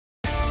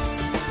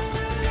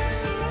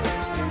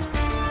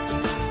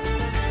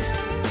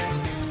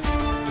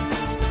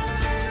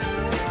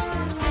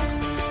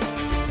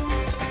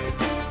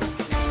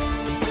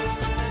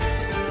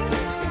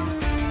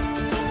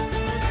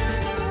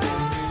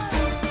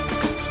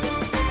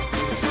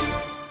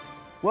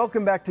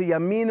Welcome back to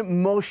Yemin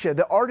Moshe,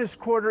 the artist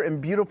quarter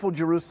in beautiful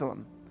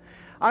Jerusalem.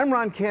 I'm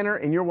Ron Cantor,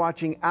 and you're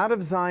watching Out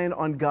of Zion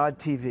on God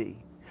TV.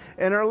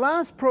 In our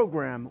last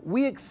program,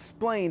 we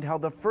explained how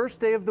the first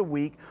day of the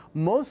week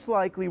most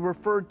likely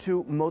referred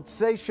to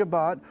Motzei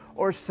Shabbat,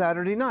 or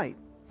Saturday night.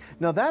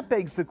 Now that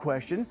begs the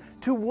question,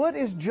 to what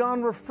is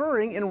John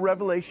referring in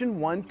Revelation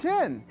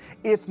 1:10,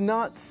 if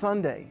not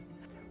Sunday?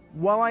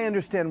 While I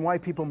understand why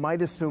people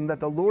might assume that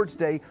the Lord's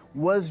Day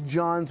was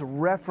John's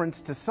reference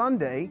to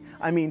Sunday,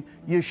 I mean,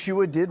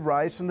 Yeshua did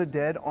rise from the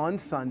dead on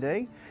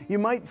Sunday, you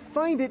might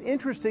find it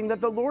interesting that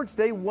the Lord's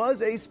Day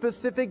was a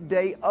specific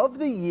day of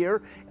the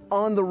year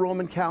on the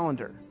Roman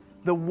calendar.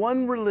 The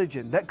one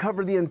religion that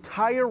covered the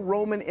entire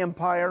Roman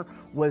Empire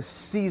was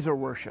Caesar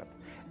worship.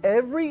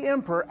 Every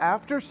emperor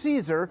after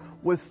Caesar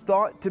was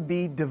thought to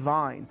be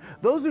divine.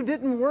 Those who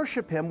didn't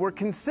worship him were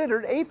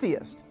considered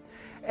atheists.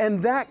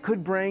 And that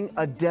could bring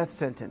a death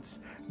sentence.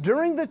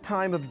 During the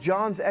time of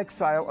John's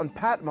exile on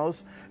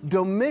Patmos,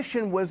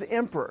 Domitian was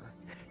emperor.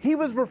 He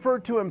was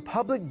referred to in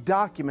public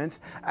documents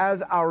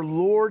as our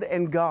Lord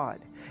and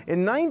God.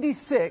 In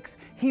 96,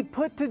 he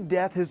put to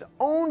death his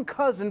own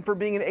cousin for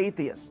being an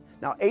atheist.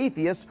 Now,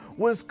 atheist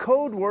was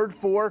code word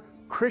for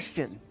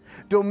Christian.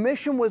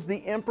 Domitian was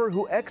the emperor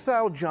who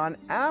exiled John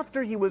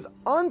after he was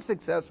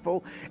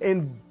unsuccessful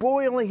in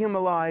boiling him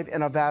alive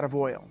in a vat of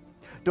oil.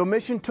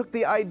 Domitian took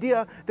the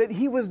idea that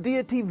he was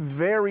deity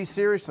very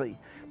seriously.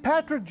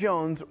 Patrick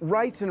Jones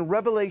writes in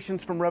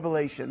Revelations from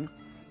Revelation,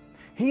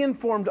 he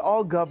informed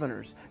all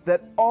governors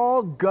that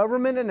all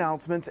government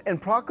announcements and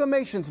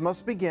proclamations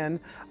must begin,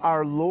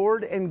 our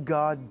Lord and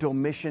God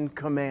Domitian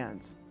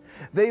commands.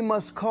 They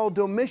must call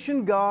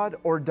Domitian God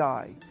or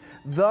die.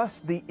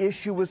 Thus the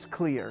issue was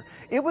clear.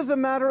 It was a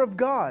matter of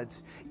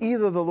gods.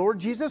 Either the Lord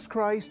Jesus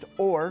Christ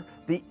or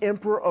the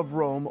Emperor of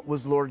Rome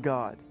was Lord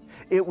God.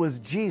 It was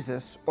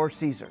Jesus or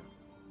Caesar.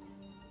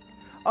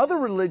 Other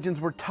religions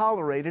were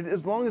tolerated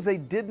as long as they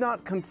did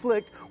not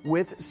conflict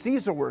with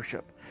Caesar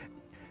worship.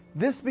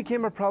 This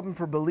became a problem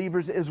for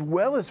believers as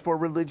well as for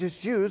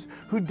religious Jews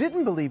who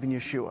didn't believe in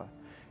Yeshua.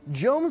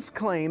 Jones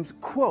claims,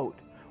 quote,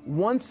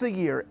 once a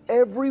year,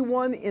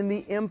 everyone in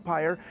the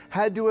empire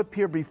had to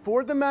appear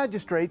before the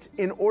magistrates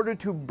in order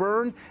to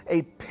burn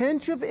a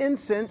pinch of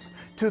incense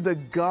to the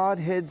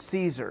Godhead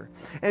Caesar,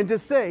 and to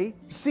say,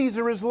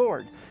 Caesar is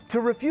Lord.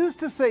 To refuse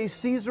to say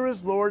Caesar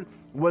is Lord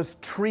was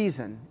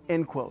treason,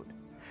 end quote.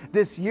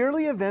 This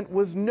yearly event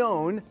was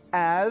known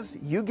as,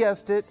 you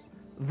guessed it,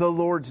 the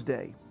Lord's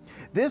Day.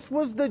 This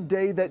was the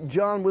day that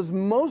John was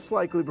most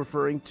likely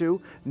referring to,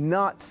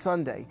 not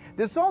Sunday.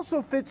 This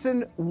also fits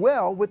in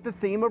well with the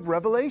theme of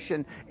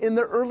Revelation in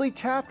the early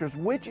chapters,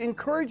 which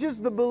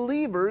encourages the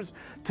believers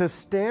to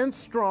stand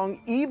strong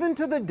even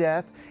to the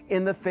death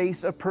in the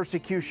face of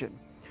persecution.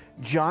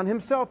 John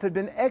himself had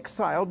been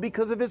exiled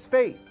because of his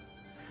faith.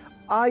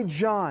 I,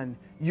 John,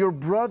 your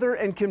brother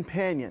and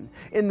companion,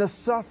 in the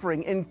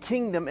suffering and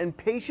kingdom and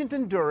patient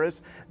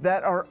endurance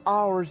that are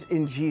ours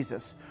in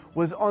Jesus,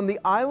 was on the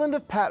island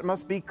of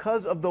Patmos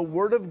because of the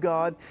word of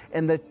God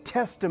and the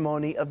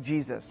testimony of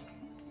Jesus.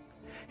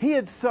 He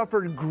had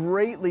suffered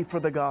greatly for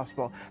the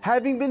gospel,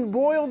 having been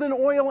boiled in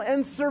oil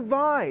and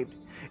survived.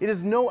 It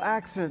is no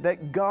accident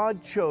that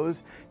God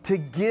chose to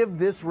give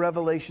this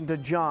revelation to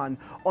John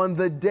on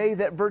the day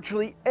that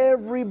virtually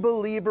every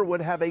believer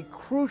would have a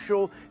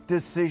crucial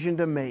decision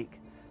to make: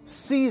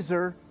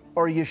 Caesar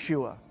or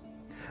Yeshua.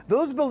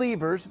 Those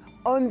believers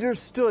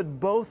understood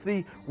both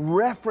the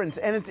reference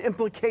and its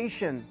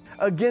implication.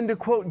 Again, to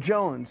quote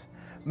Jones,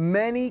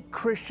 many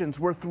Christians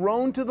were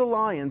thrown to the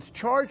lions,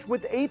 charged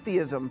with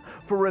atheism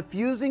for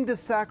refusing to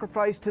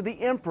sacrifice to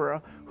the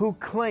emperor who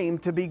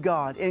claimed to be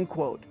God, end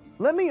quote.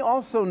 Let me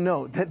also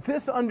note that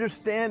this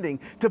understanding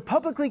to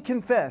publicly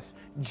confess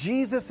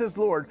Jesus as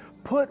Lord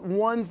put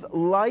one's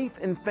life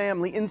and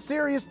family in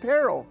serious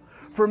peril.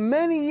 For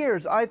many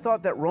years, I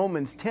thought that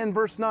Romans 10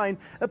 verse 9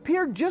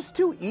 appeared just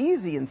too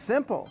easy and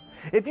simple.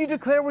 If you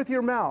declare with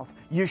your mouth,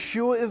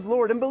 Yeshua is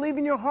Lord, and believe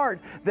in your heart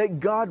that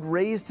God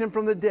raised him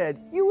from the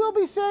dead, you will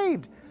be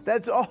saved.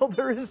 That's all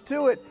there is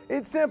to it.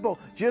 It's simple.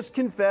 Just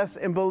confess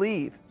and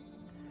believe.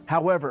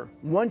 However,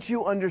 once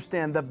you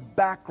understand the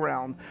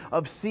background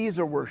of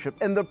Caesar worship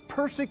and the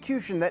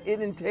persecution that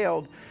it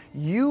entailed,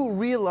 you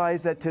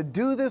realize that to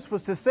do this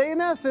was to say,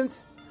 in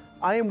essence,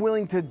 I am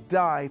willing to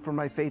die for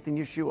my faith in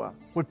Yeshua.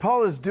 What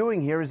Paul is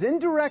doing here is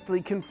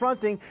indirectly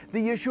confronting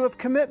the issue of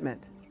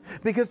commitment,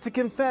 because to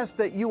confess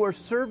that you are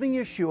serving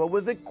Yeshua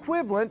was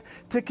equivalent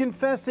to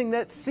confessing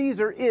that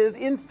Caesar is,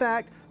 in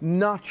fact,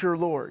 not your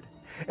Lord.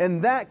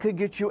 And that could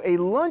get you a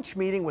lunch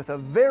meeting with a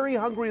very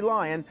hungry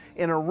lion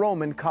in a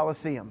Roman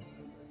Colosseum.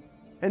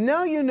 And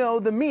now you know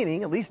the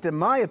meaning, at least in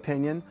my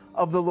opinion,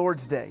 of the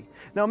Lord's Day.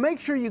 Now make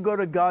sure you go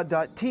to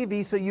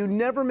God.tv so you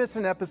never miss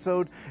an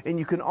episode, and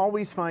you can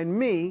always find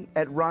me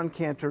at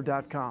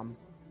roncantor.com.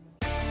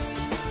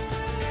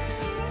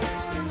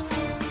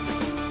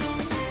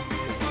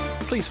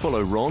 Please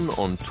follow Ron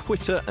on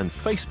Twitter and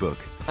Facebook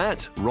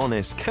at Ron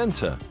S.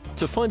 Cantor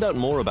to find out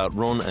more about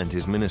Ron and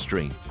his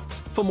ministry.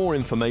 For more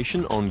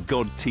information on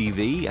God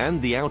TV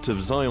and the Out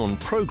of Zion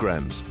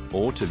programs,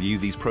 or to view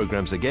these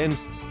programs again,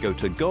 go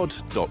to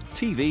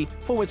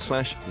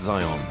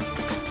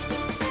god.tv/Zion.